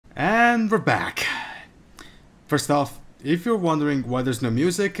And we're back. First off, if you're wondering why there's no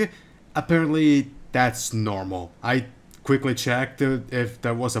music, apparently that's normal. I quickly checked if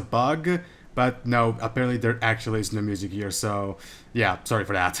there was a bug, but no, apparently there actually is no music here, so yeah, sorry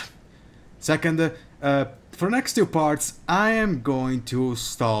for that. Second, for the next two parts, I am going to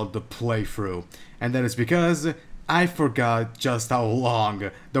stall the playthrough, and that is because I forgot just how long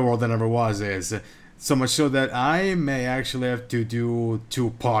The World That Never Was is. So much so that I may actually have to do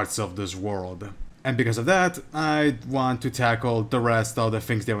two parts of this world. And because of that, I want to tackle the rest of the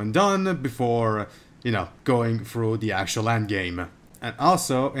things they haven't done before, you know, going through the actual endgame. And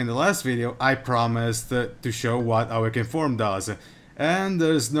also, in the last video, I promised to show what Awakened Form does. And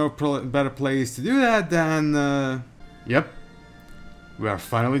there's no better place to do that than, yep, we are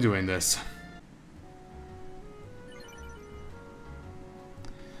finally doing this.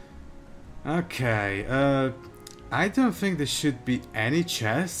 Okay, I don't think there should be any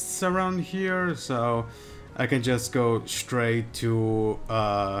chests around here, so I can just go straight to,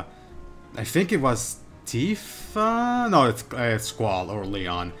 I think it was Tifa? No, it's Squall or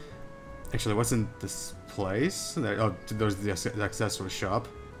Leon. Actually, what's in this place? Oh, there's the accessory shop.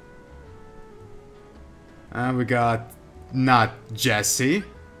 And we got not Jesse.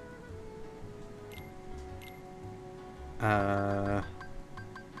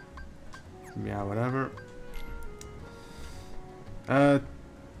 Yeah, whatever.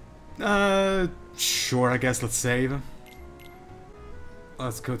 Sure, I guess let's save.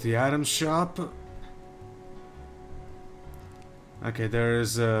 Let's go to the item shop. Okay,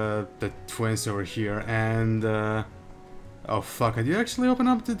 there's the twins over here, and oh fuck! Did you actually open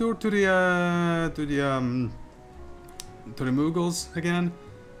up the door to the Moogles again?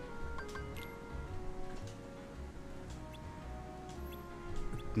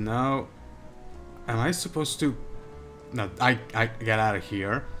 No. Am I supposed to? No, I get out of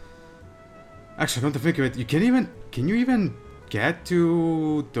here. Actually, come to think of it, can you even get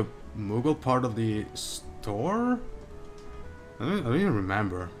to the Moogle part of the store? I don't even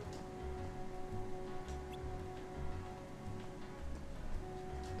remember.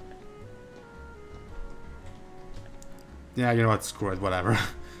 Yeah, you know what? Screw it. Whatever.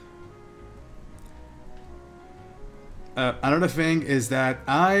 Another thing is that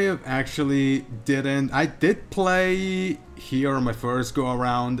I actually didn't... I did play here on my first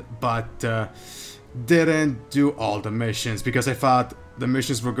go-around, but didn't do all the missions, because I thought the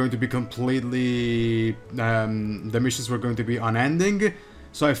missions were going to be completely... the missions were going to be unending,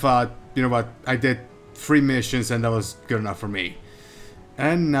 so I thought, you know what, I did 3 missions and that was good enough for me.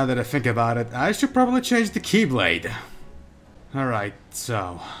 And now that I think about it, I should probably change the Keyblade. Alright,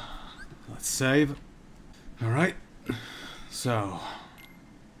 so... let's save. Alright. So,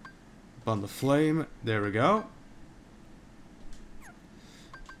 upon the flame, there we go.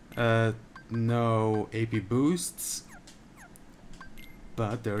 No AP boosts,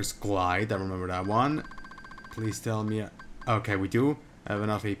 but there's Glide, I remember that one. Please tell me, okay, we do have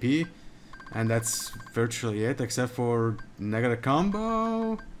enough AP, and that's virtually it, except for negative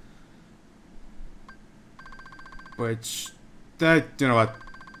combo, which, you know what,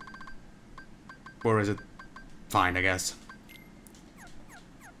 or is it? Fine, I guess.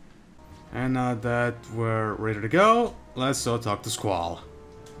 And now that we're ready to go, let's go talk to Squall.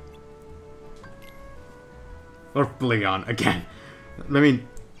 Or Leon, again. I mean,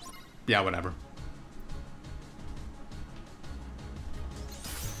 yeah, whatever.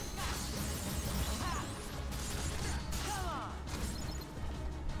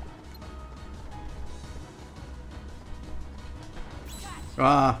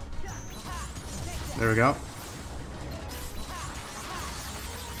 There we go.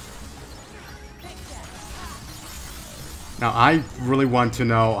 Now, I really want to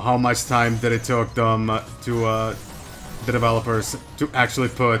know how much time did it took them to, the developers to actually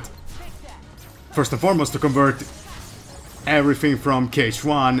put, first and foremost, to convert everything from Cage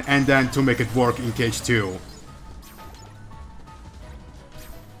 1 and then to make it work in Cage 2.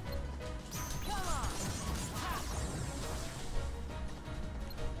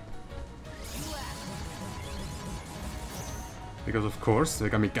 Because of course,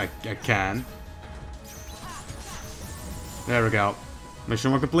 like, I mean, I can. There we go.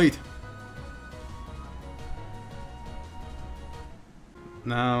 Mission 1 complete.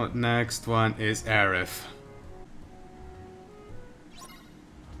 Now, next one is Aerith.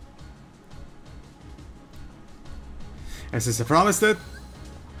 And since I promised it,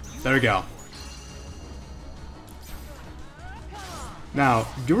 there we go. Now,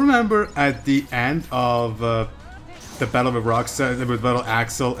 do you remember at the end of the battle with Roxas, with Battle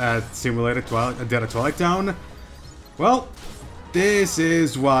Axel at Simulated Twilight, Dead at Twilight Town? Well, this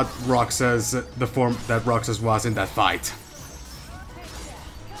is what Roxas, the form that Roxas was in that fight.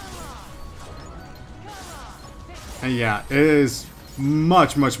 And yeah, it is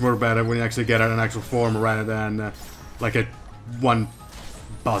much more better when you actually get an actual form rather than like a one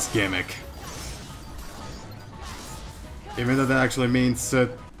boss gimmick. Even though that actually means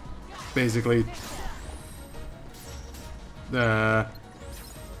basically lag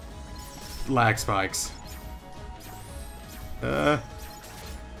spikes.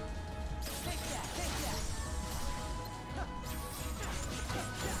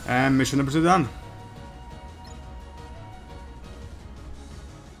 And mission number 2 done.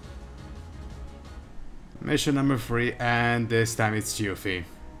 Mission number 3, and this time it's Yuffie.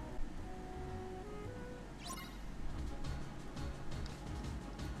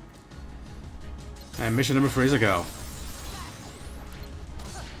 And mission number 3 is a go.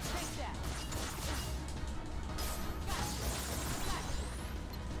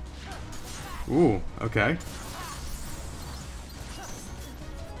 Ooh, okay.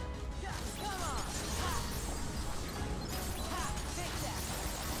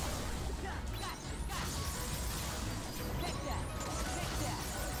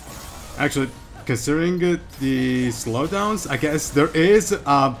 Actually, considering the slowdowns, I guess there is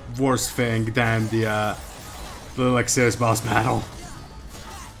a worse thing than the like serious boss battle.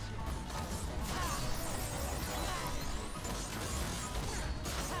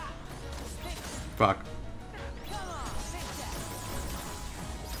 Fuck.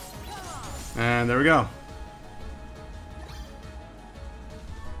 And there we go.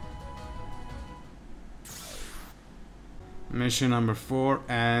 Mission number 4,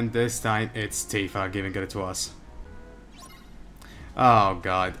 and this time it's Tifa giving it to us. Oh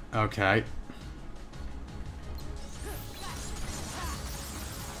god, okay.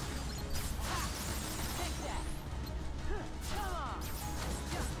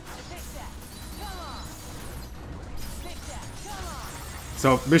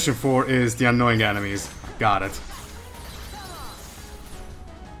 So, mission 4 is the annoying enemies. Got it.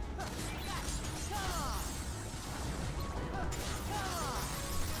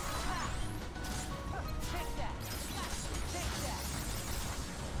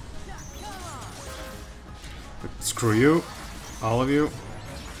 Screw you, all of you.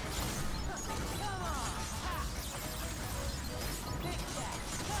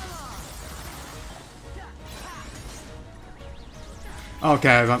 Okay,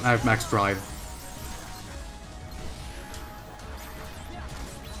 I have max pride.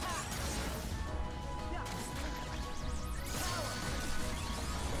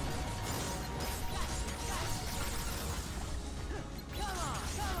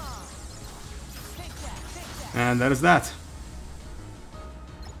 And that is that.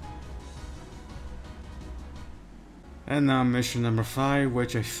 And now mission number 5,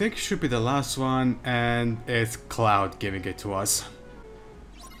 which I think should be the last one, and it's Cloud giving it to us.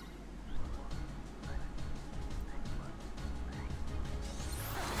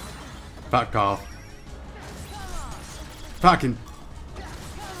 Fuck off. Fucking.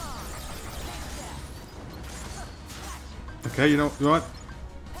 Okay, you know what?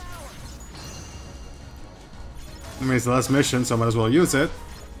 I mean, it's the last mission, so I might as well use it.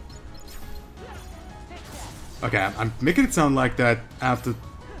 Okay, I'm making it sound like that after...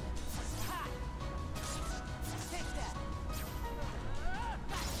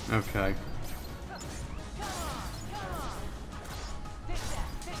 Okay.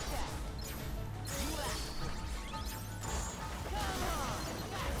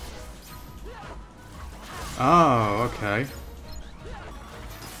 Oh, okay.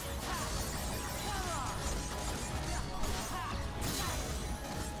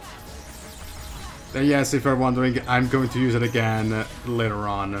 Then yes, if you're wondering, I'm going to use it again later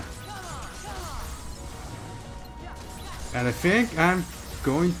on. And I think I'm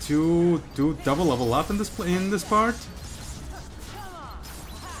going to do double level up in this part.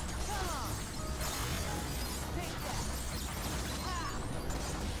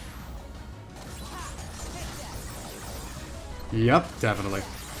 Yep, definitely.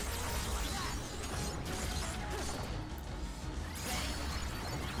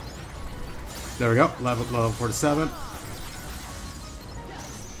 There we go, level 47.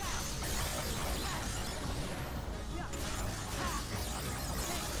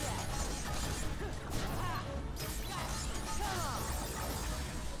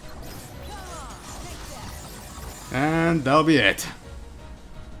 And that'll be it.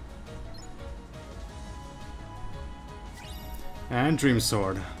 And Dream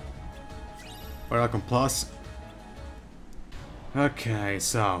Sword. Welcome Plus. Okay,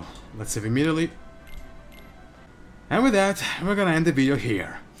 so let's save immediately. And with that, we're gonna end the video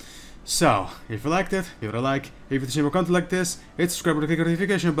here. So, if you liked it, give it a like. If you want to see more content like this, hit subscribe and click the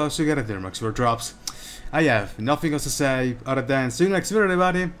notification bell so you get it there next video drops. I have nothing else to say other than see you next video,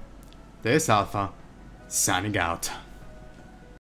 everybody. This is Alpha, signing out.